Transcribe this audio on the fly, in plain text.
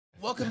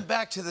welcome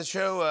back to the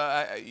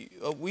show.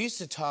 We used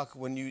to talk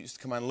when you used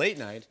to come on late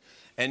night,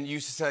 and you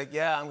used to say, like,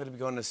 yeah, I'm going to be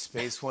going to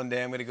space one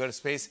day. I'm going to go to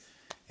space.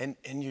 And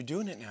you're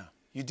doing it now.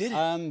 You did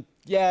it.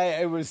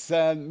 Yeah, it was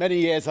many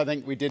years, I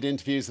think, we did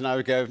interviews, and I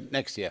would go,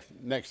 next year.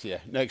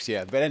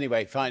 But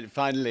anyway,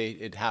 finally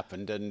it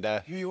happened. And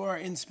here you are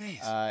in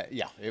space.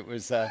 Yeah, it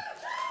was...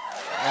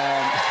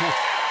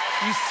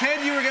 You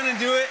said you were going to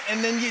do it,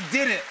 and then you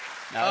did it.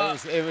 No,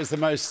 it was the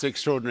most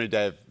extraordinary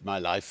day of my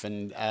life,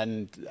 and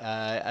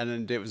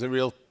it was a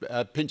real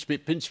pinch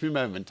me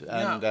moment.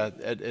 And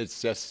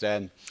it's just,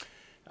 I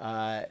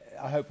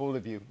hope all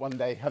of you one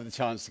day have the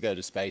chance to go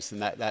to space,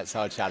 and that's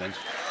our challenge.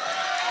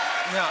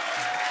 Yeah,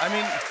 I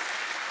mean,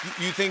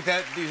 do you think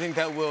that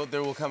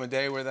there will come a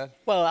day where that?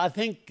 Well, I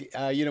think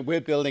you know,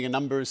 we're building a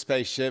number of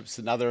spaceships,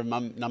 number of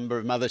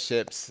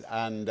motherships,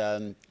 and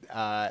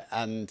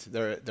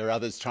there are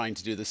others trying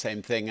to do the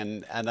same thing,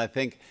 and I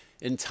think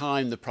in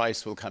time the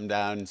price will come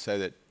down so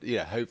that, you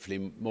know,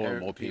 hopefully more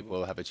and more people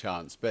will have a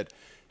chance. But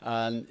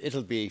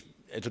it'll be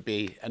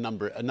a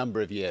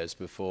number of years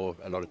before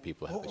a lot of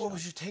people have a chance. What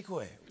was your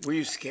takeaway? Were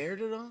you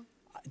scared at all?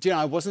 Do you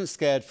know, I wasn't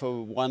scared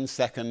for 1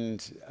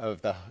 second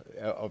of the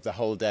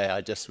whole day. I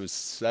just was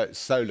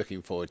so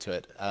looking forward to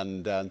it,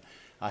 and I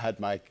had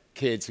my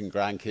kids and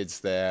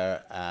grandkids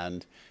there,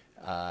 and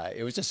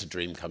it was just a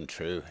dream come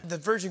true. The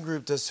Virgin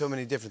Group does so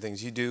many different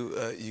things. You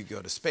do, you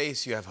go to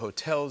space, you have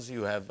hotels,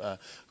 you have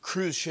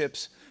cruise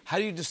ships. How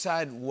do you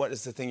decide what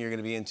is the thing you're going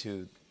to be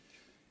into?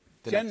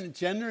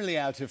 Generally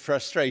out of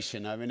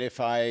frustration. I mean, you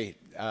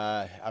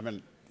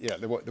know,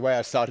 the way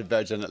I started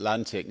Virgin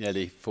Atlantic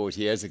nearly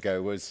 40 years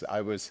ago was I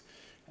was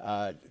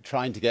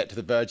trying to get to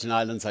the Virgin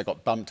Islands. I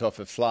got bumped off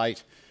a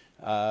flight.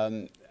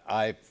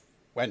 I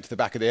went to the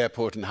back of the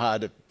airport and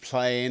hired a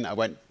plane. I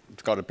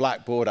got a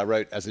blackboard. I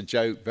wrote as a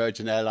joke,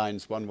 Virgin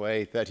Airlines one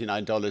way,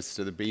 $39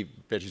 to the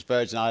British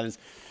Virgin Islands.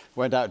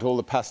 Went out to all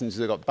the passengers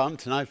that got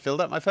bumped, and I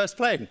filled up my first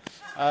plane.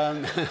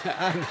 That's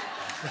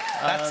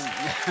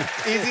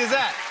easy as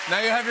that. Now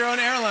you have your own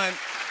airline.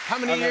 How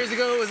many years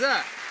ago was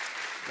that?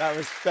 That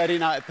was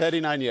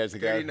 39 years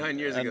ago. 39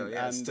 years ago,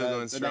 yeah, and still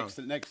going strong.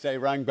 The next day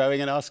rang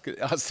Boeing and asked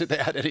if they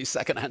had any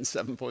second-hand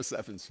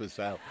 747s for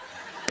sale.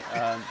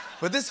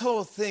 But this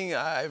whole thing,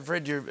 I've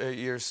read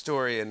your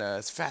story, and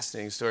it's a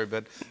fascinating story,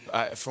 but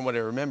from what I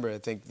remember, I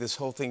think this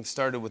whole thing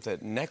started with a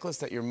necklace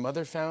that your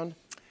mother found?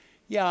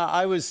 Yeah,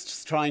 I was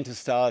just trying to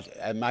start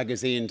a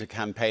magazine to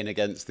campaign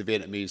against the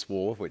Vietnamese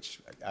War, which,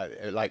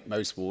 like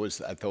most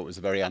wars, I thought was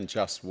a very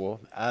unjust war.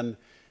 And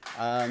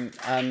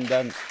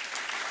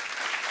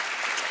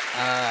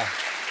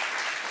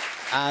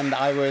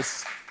I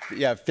was,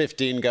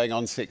 15 going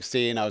on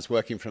 16. I was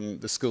working from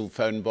the school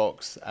phone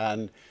box,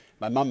 and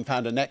my mum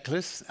found a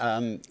necklace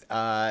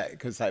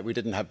because we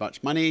didn't have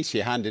much money. She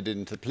handed it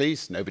into the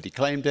police. Nobody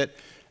claimed it.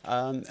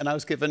 And I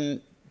was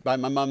given by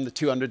my mum the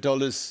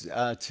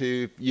 $200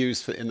 to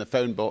use in the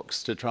phone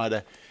box to try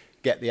to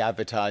get the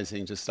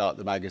advertising to start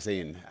the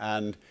magazine.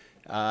 And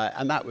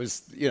that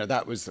was,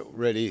 that was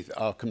really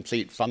our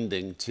complete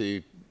funding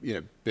to,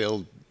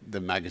 build the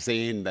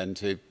magazine, then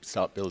to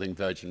start building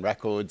Virgin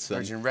Records.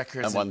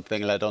 And one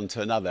thing led on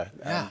to another.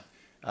 Yeah.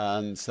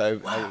 So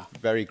wow. I was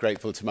very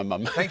grateful to my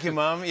mum. Thank you,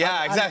 Mum.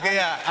 Yeah, exactly,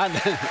 yeah.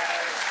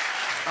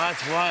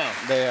 That's wild.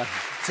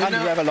 So and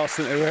whoever lost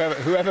it,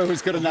 whoever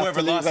was good enough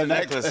to leave the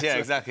necklace. Yeah,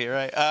 exactly,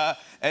 right.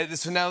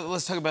 So now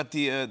let's talk about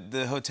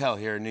the hotel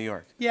here in New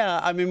York. Yeah,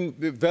 I mean,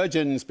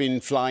 Virgin's been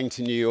flying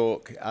to New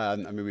York. I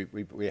mean,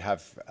 we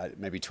have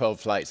maybe 12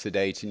 flights a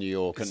day to New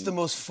York. It's the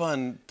most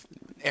fun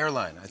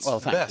airline. It's the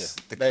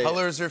best. You. The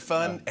colours are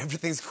fun.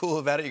 Everything's cool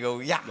about it. You go,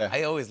 yeah,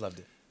 I always loved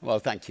it. Well,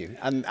 thank you.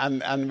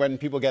 And when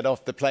people get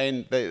off the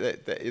plane,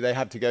 they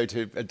have to go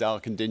to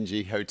dark and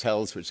dingy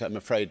hotels, which I'm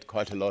afraid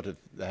quite a lot of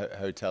the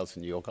hotels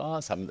in New York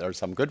are. There are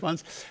some good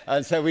ones.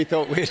 And so we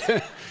thought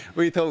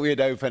we'd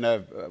open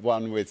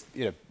one with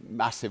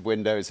massive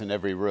windows in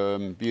every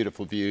room,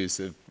 beautiful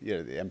views of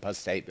the Empire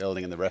State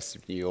Building and the rest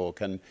of New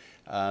York, and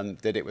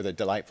did it with a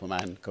delightful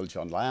man called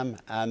John Lamb,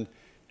 and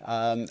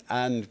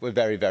we're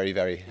very, very,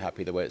 very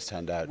happy the way it's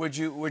turned out. Where'd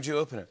you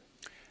open it?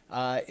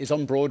 It's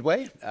on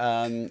Broadway,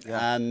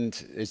 and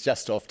it's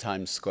just off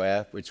Times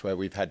Square, where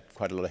we've had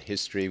quite a lot of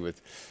history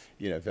with,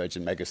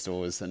 Virgin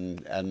Megastores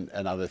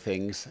and other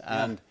things.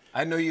 And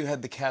I know you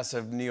had the cast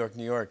of New York,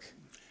 New York.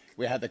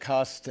 We had the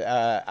cast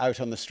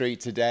out on the street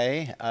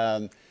today.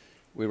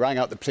 We rang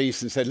out the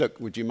police and said, "Look,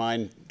 would you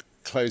mind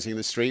closing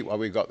the street while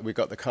we've got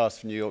the cast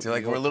from New York?" They're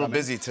like, "We're a little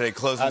busy today,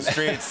 closing the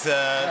streets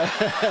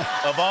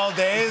of all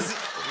days."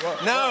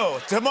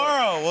 No,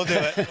 tomorrow we'll do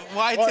it.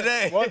 Why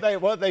today?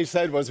 What they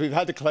said was, we've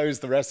had to close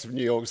the rest of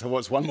New York, so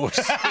what's one more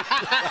street?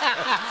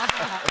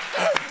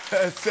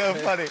 That's so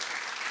funny.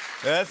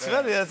 That's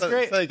funny. That's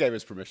great. They gave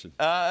us permission.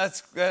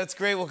 That's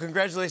great. Well,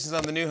 congratulations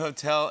on the new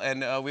hotel,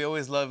 and we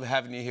always love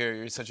having you here.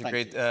 You're such a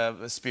great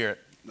spirit.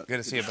 Good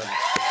to see you, buddy.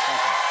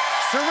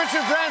 Sir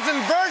Richard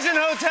Branson, Virgin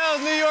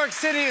Hotels, New York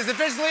City is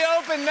officially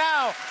open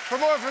now. For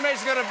more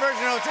information, go to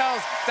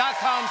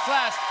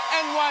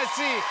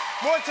virginhotels.com/NYC.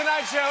 More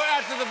Tonight Show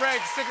after the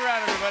break. Stick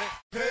around, everybody.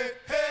 Hey,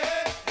 hey.